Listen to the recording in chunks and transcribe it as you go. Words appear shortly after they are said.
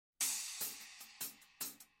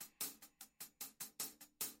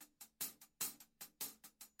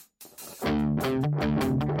The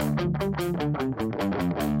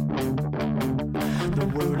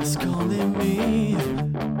world is calling me.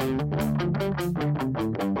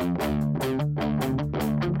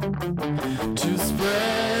 To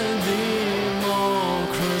spread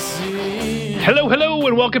democracy. Hello,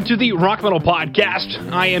 and welcome to the Rock Metal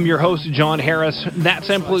Podcast. I am your host, John Harris. That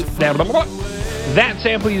sample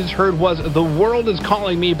you just heard was The World is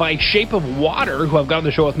Calling Me by Shape of Water, who I've got on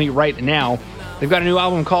the show with me right now. They've got a new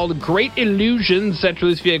album called Great Illusions, set to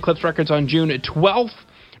release via Eclipse Records on June 12th.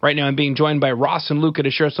 Right now I'm being joined by Ross and Luca to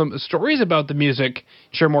share some stories about the music,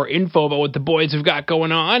 share more info about what the boys have got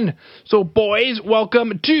going on. So boys,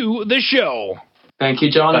 welcome to the show. Thank you,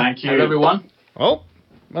 John. Thank you. Hello, everyone. Oh,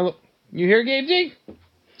 well, you here, Gabe G?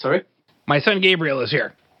 Sorry? My son Gabriel is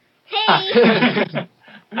here.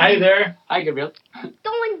 Hi there. Hi, Gabriel.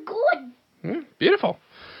 Doing good. Beautiful.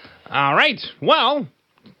 All right. Well,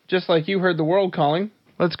 just like you heard the world calling,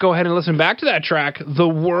 let's go ahead and listen back to that track. The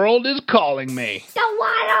World is Calling Me. The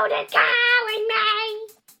world is calling me.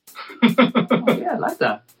 Oh, yeah, I like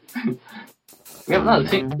that. We have another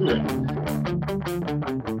thing.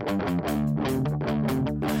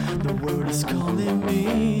 The world is calling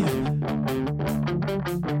me.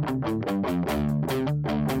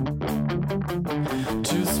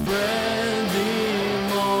 To spread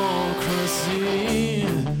democracy.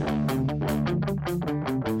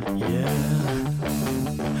 Yeah.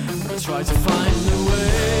 Try to find a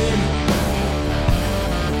way.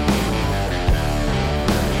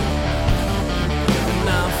 And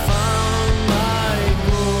I found my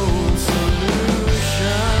gold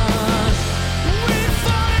solution. We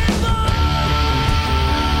find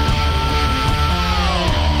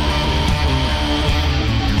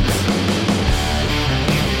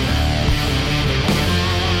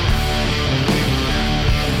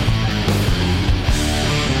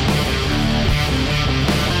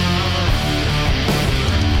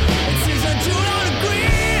it seems that you don't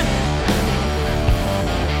agree.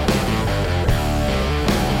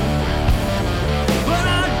 But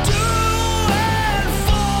I do it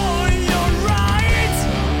for your right.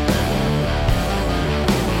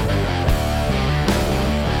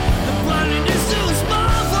 The planet is too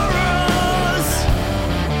small for us.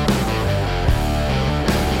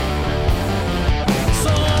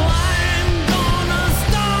 So I'm gonna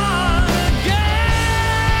start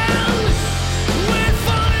again with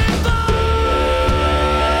funny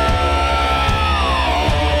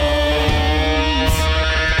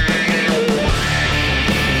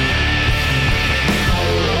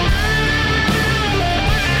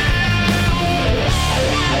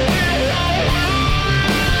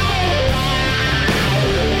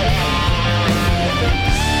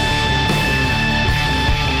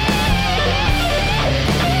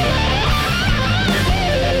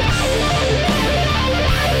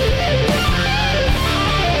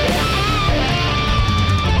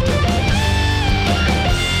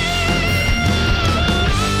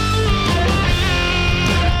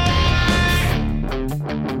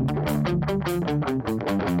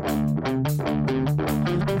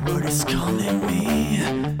What is calling me?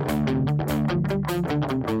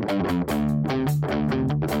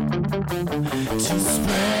 To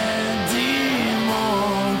spread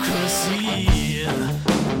democracy.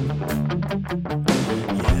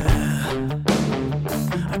 Yeah.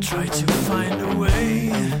 I try to find a way.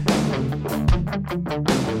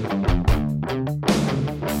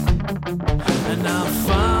 And I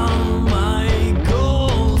found my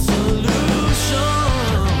gold solution.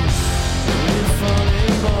 With funny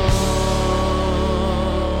bones.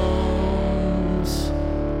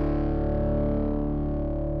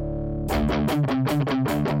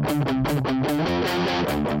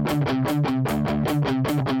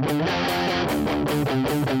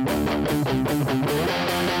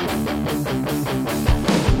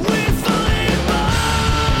 With funny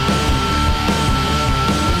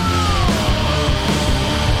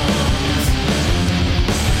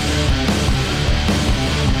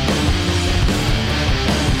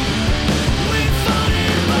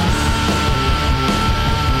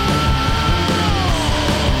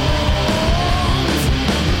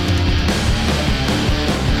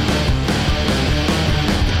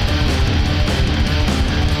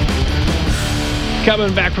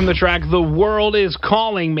Coming back from the track, The World is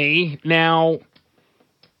Calling Me. Now,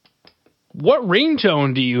 what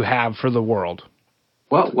ringtone do you have for The World?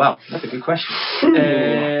 Well, that's a good question. Do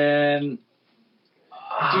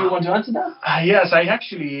you want to answer that? Yes, I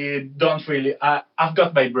actually don't really. I've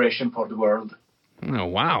got vibration for the world. Oh,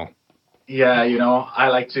 wow. Yeah, you know, I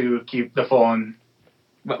like to keep the phone.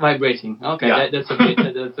 Vibrating. Okay, Yeah. that's okay.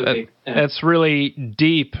 That's okay. That's really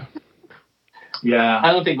deep. Yeah.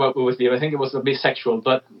 I don't think what was there. I think it was a bit sexual,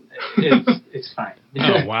 but it's fine.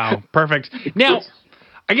 Oh, wow. Perfect. Now,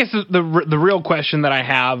 I guess the real question that I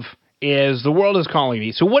have is the world is calling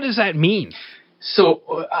me. So what does that mean? So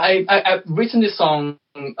I've written this song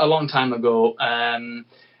a long time ago.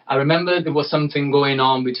 I remember there was something going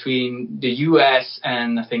on between the US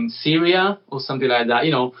and I think Syria or something like that,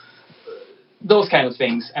 you know, those kind of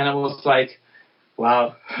things. And I was like,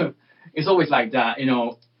 wow, it's always like that, you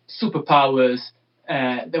know, superpowers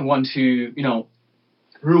that want to, you know,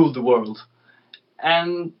 rule the world.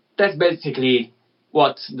 And that's basically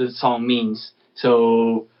what the song means.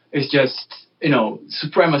 So it's just, you know,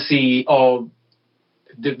 supremacy of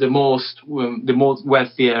the most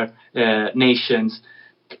wealthier nations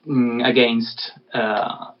against,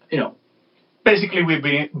 you know. Basically,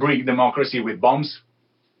 we bring democracy with bombs.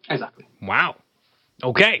 Exactly. Wow.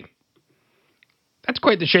 Okay. That's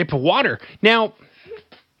quite the shape of water. Now,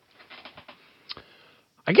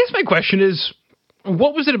 I guess my question is,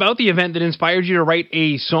 what was it about the event that inspired you to write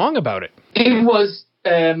a song about it? It was,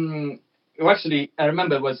 actually, I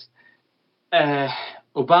remember it was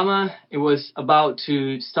Obama. It was about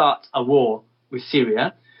to start a war with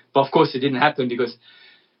Syria. But of course, it didn't happen because,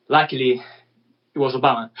 luckily, it was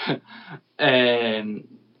Obama.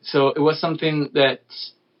 So it was something that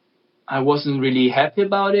I wasn't really happy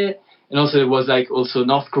about it. And also, it was like also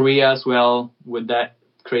North Korea as well with that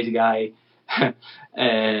crazy guy.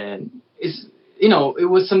 And it's, you know, it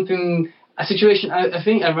was something, a situation, I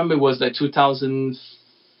think I remember it was like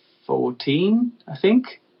 2014, I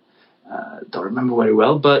think. Don't remember very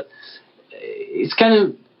well, but it's kind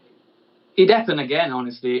of, it happened again,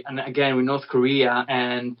 honestly, and again with North Korea,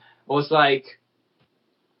 and I was like,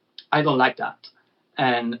 I don't like that,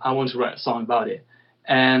 and I want to write a song about it,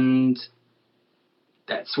 and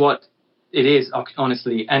that's what it is,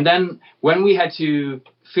 honestly. And then when we had to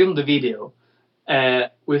film the video,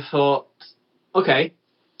 we thought, okay,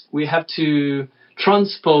 we have to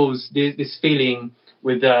transpose this feeling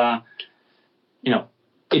with you know,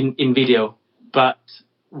 in video, but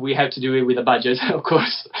we have to do it with a budget, of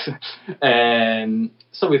course. And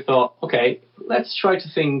so we thought, okay, let's try to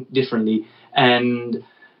think differently and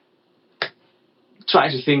try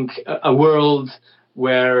to think a world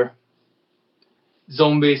where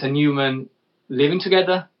zombies and humans living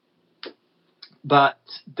together, but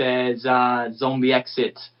there's a zombie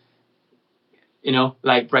exit, you know,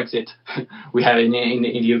 like Brexit we have in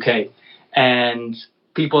the UK, and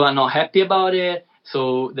people are not happy about it.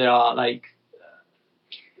 So there are like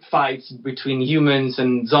fights between humans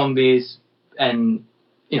and zombies, and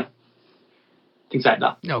you know, things like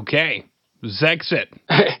that. Okay. Zexit.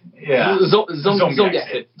 Yeah. Zombie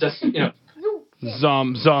exit. Just, you know.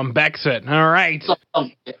 Zombexit. All right.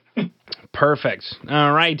 Perfect.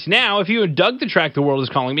 All right. Now, if you dug the track The World Is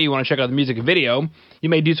Calling Me, you want to check out the music video, you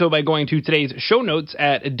may do so by going to today's show notes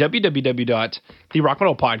at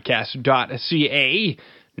www.therockmetalpodcast.ca.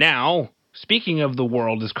 Now, speaking of The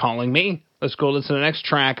World Is Calling Me, let's go listen to the next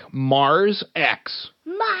track, Mars X.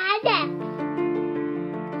 Mother.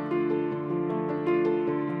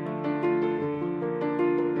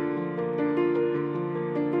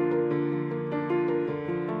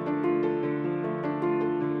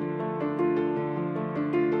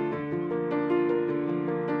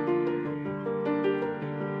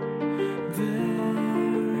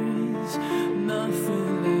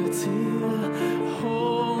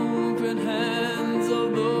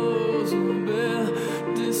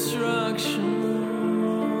 Destruction.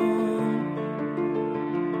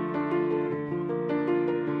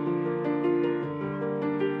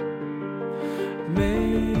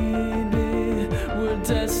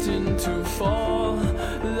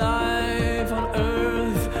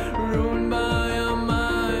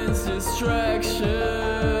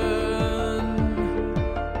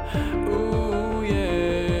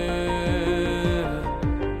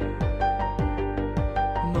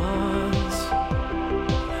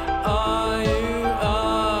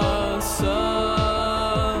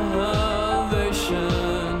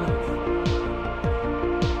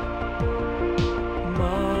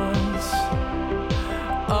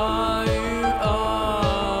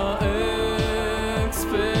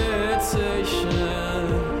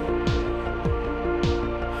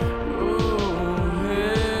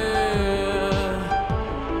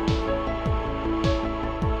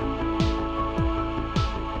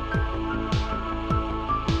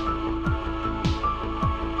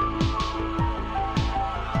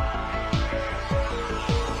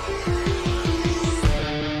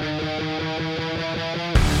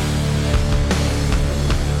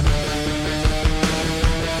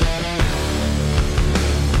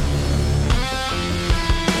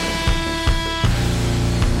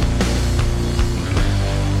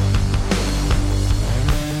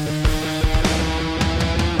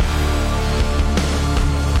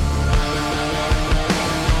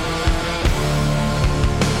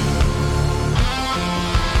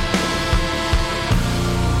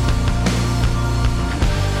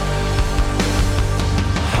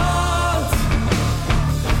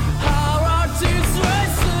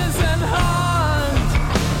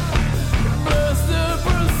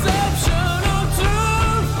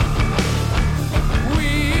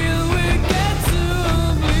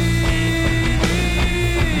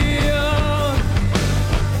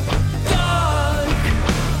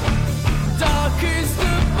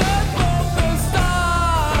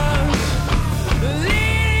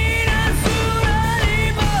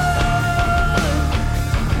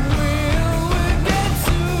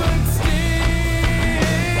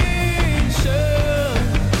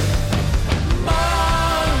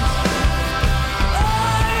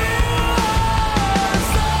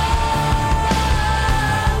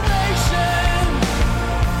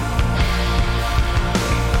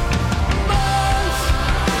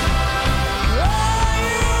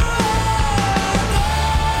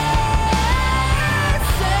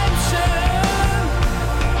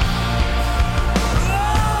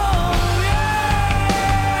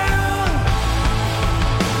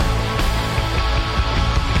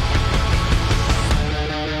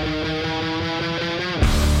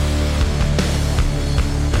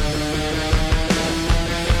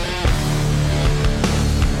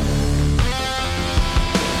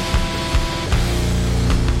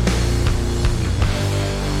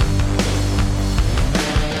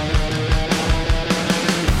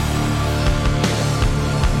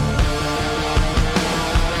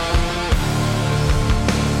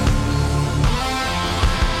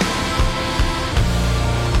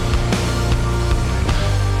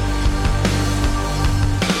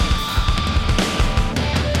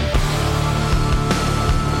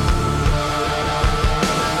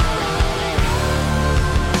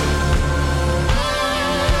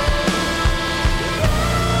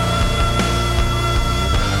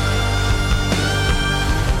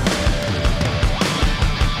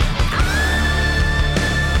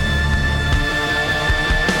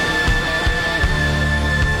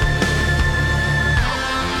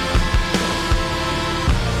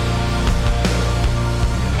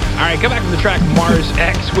 come back from the track Mars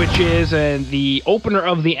X, which is the opener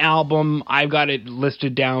of the album. I've got it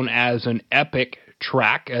listed down as an epic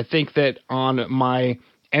track. I think that on my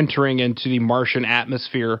entering into the Martian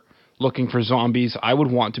atmosphere, looking for zombies, I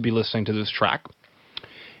would want to be listening to this track.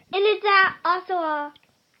 And it's also a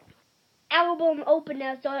album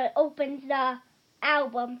opener, so it opens the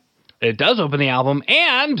album. It does open the album,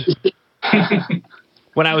 and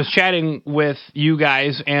when I was chatting with you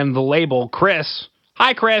guys and the label, Chris,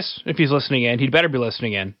 hi Chris, if he's listening in, he'd better be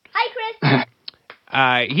listening in. Hi, Chris.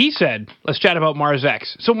 He said, let's chat about Mars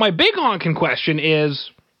X. So my big honking question is,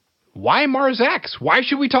 why Mars X? Why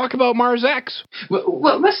should we talk about Mars X?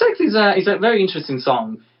 Well, Mars X is a very interesting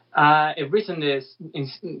song. I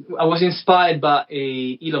was inspired by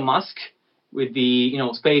Elon Musk with the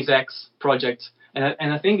SpaceX project,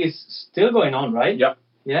 and I think it's still going on, right? Yep.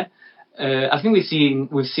 Yeah. I think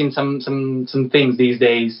we've seen some things these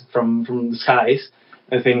days from the skies.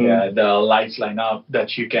 I think the lights line up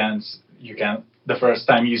that you can the first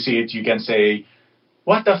time you see it you can say,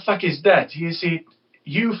 what the fuck is that? You see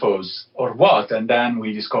UFOs or what? And then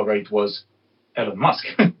we discovered it was Elon Musk.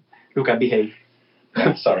 Luca, behave.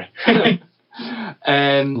 Sorry.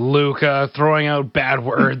 Luca throwing out bad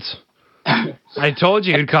words. I told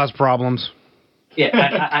you it'd cause problems.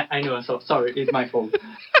 Yeah, I know. So sorry, it's my fault.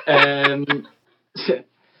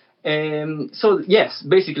 So yes,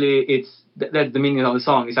 basically, that's the meaning of the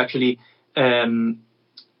song. It's actually,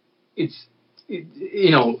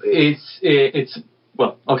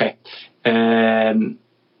 well, okay.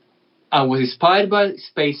 I was inspired by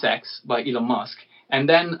SpaceX by Elon Musk, and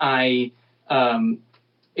then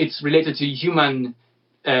it's related to human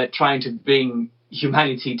trying to bring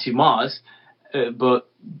humanity to Mars, but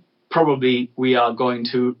probably we are going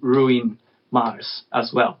to ruin Mars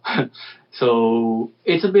as well. So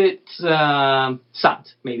it's a bit sad,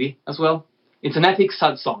 maybe, as well. It's an epic,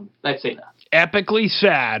 sad song. Let's say that. Epically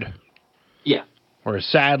sad. Yeah. Or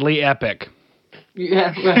sadly epic.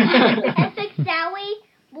 Yeah. Epic, sadly,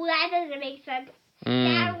 well, that doesn't make sense.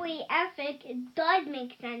 Sadly, epic, it does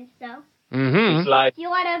make sense, though. Mm-hmm. It's like You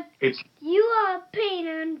are pen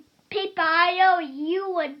and paper, I know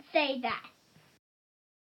you would say that.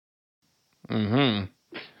 Mm-hmm.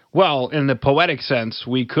 Well, in the poetic sense,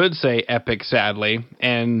 we could say epic sadly,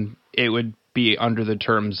 and it would be under the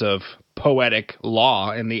terms of poetic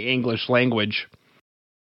law in the English language.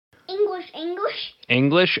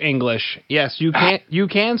 English. Yes, you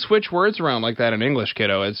can switch words around like that in English,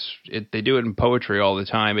 kiddo. They do it in poetry all the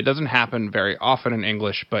time. It doesn't happen very often in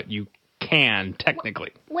English, but you can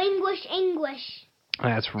technically. English.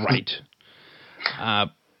 That's right.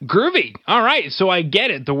 Groovy. All right, so I get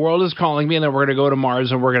it. The world is calling me, and then we're going to go to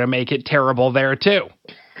Mars, and we're going to make it terrible there too.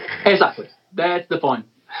 Exactly. That's the point.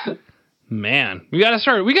 Man, we got to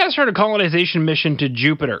start a colonization mission to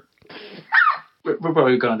Jupiter. We're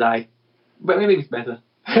probably gonna die, but maybe it's better.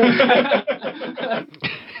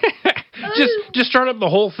 just start up the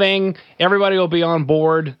whole thing. Everybody will be on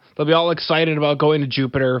board. They'll be all excited about going to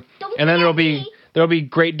Jupiter, and then there'll be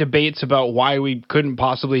great debates about why we couldn't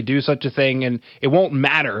possibly do such a thing, and it won't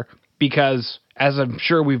matter because, as I'm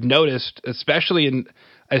sure we've noticed, especially in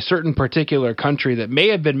a certain particular country that may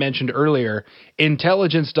have been mentioned earlier,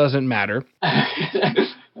 intelligence doesn't matter.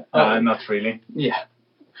 Not really. Yeah.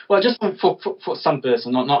 Well, just for some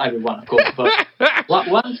person, not everyone, of course, but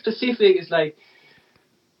one specific is like,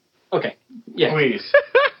 okay, yeah. Please.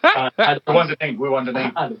 We want the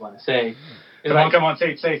name. I don't want to say. Come on,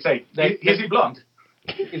 say it. Is he blonde?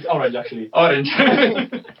 It's orange, actually. Orange.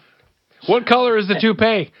 What color is the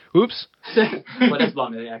toupee? Oops. Well, that's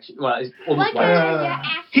blonde, actually. Well, it's almost What white. color is your ass?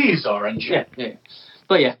 He's orange. Yeah.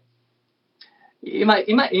 But yeah, he might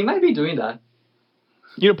be doing that.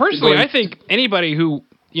 Personally, I think anybody who,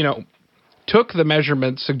 took the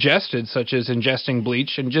measurements suggested, such as ingesting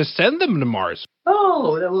bleach, and just send them to Mars.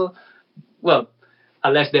 Oh, well,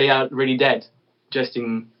 unless they are really dead,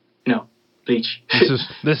 ingesting, bleach.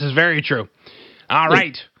 This is very true. All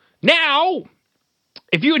right. Now,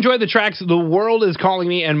 if you enjoyed the tracks The World Is Calling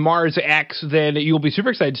Me and Mars X, then you'll be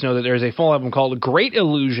super excited to know that there's a full album called Great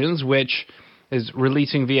Illusions, which is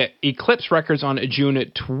releasing via Eclipse Records on June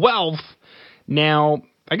 12th. Now,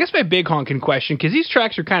 I guess my big honking question, because these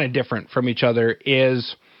tracks are kind of different from each other,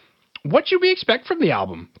 is what should we expect from the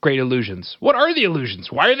album, Great Illusions? What are the illusions?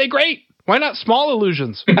 Why are they great? Why not small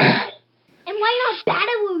illusions? And why not bad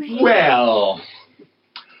illusions? Well,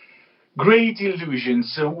 Great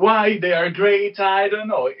Illusions. Why they are great, I don't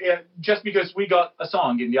know. Just because we got a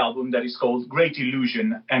song in the album that is called Great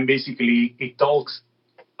Illusion, and basically it talks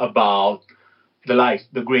about the life.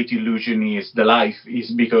 The great illusion is the life,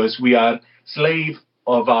 is because we are slave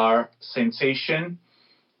of our sensation,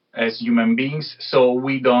 as human beings, so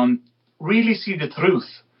we don't really see the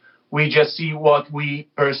truth. We just see what we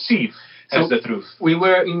perceive as the truth. We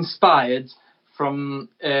were inspired from...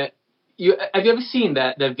 have you ever seen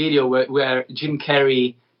that video where Jim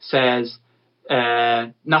Carrey says,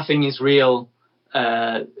 nothing is real,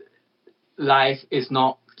 life is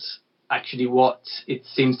not actually what it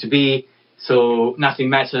seems to be, so nothing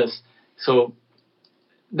matters. So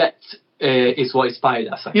that is what inspired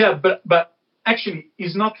us. Yeah, but actually,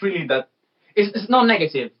 it's not really that... It's not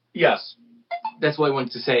negative. Yes. That's what I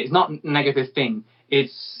wanted to say. It's not a negative thing.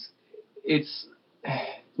 It's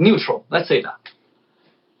neutral. Let's say that.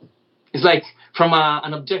 It's like from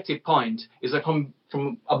an objective point. It's like from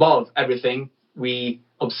above everything we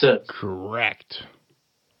observe. Correct.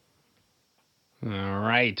 All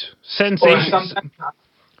right. Sensation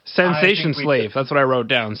slave. That's what I wrote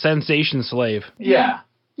down. Sensation slave. Yeah.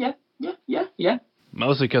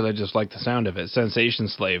 Mostly because I just like the sound of it. Sensation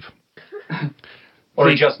slave.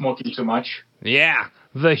 Or just smoking too much. Yeah.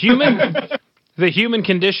 The human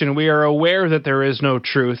condition. We are aware that there is no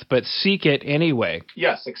truth, but seek it anyway.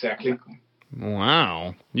 Yes, exactly.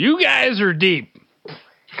 Wow. You guys are deep.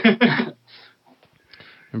 That's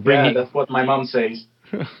what my mom says.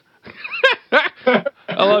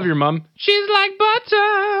 I love your mom. She's like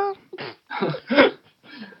butter.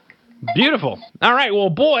 Beautiful. All right, well,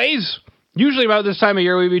 boys, usually about this time of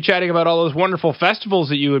year, we'd be chatting about all those wonderful festivals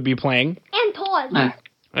that you would be playing. And tours.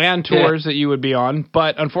 And tours that you would be on.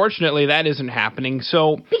 But unfortunately, that isn't happening.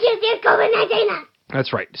 So Because there's COVID-19.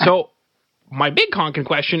 That's right. So my big honking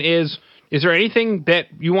question is there anything that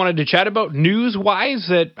you wanted to chat about news-wise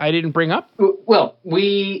that I didn't bring up? Well,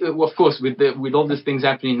 we, of course, with all these things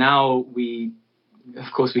happening now, we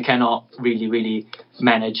cannot really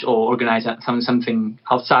manage or organize something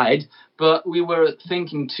outside. But we were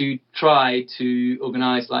thinking to try to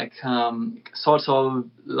organize like sort of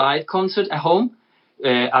live concert at home,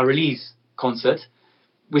 a release concert.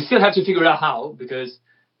 We still have to figure out how because,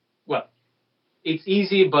 well, it's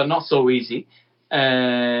easy but not so easy. But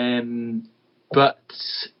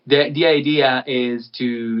the idea is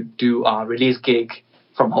to do a release gig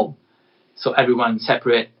from home, so everyone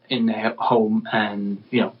separate in their home and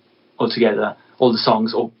all together, all the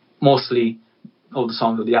songs or mostly all the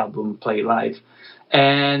songs of the album play live.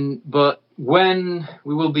 But when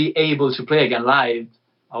we will be able to play again live,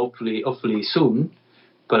 hopefully soon,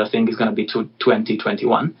 but I think it's going to be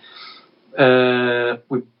 2021.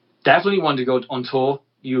 We definitely want to go on tour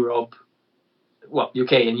Europe, well,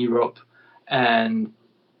 UK and Europe, and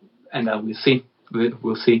we'll see.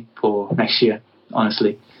 We'll see for next year,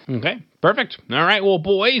 honestly. Okay, perfect. All right, well,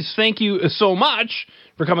 boys, thank you so much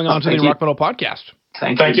for coming on to the Rock Metal Podcast.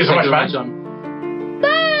 Thank you so much, man. John.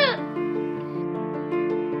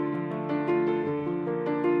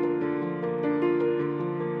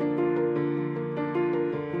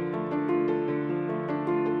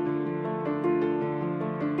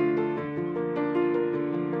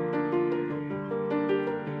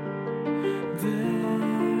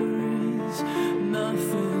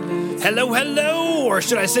 Hello, or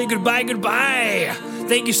should I say goodbye?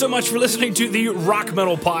 Thank you so much for listening to the Rock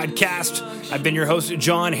Metal Podcast. I've been your host,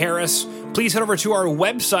 John Harris. Please head over to our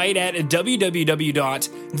website at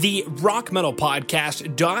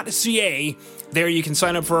www.therockmetalpodcast.ca. There you can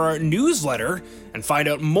sign up for our newsletter and find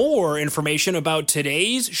out more information about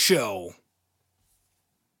today's show.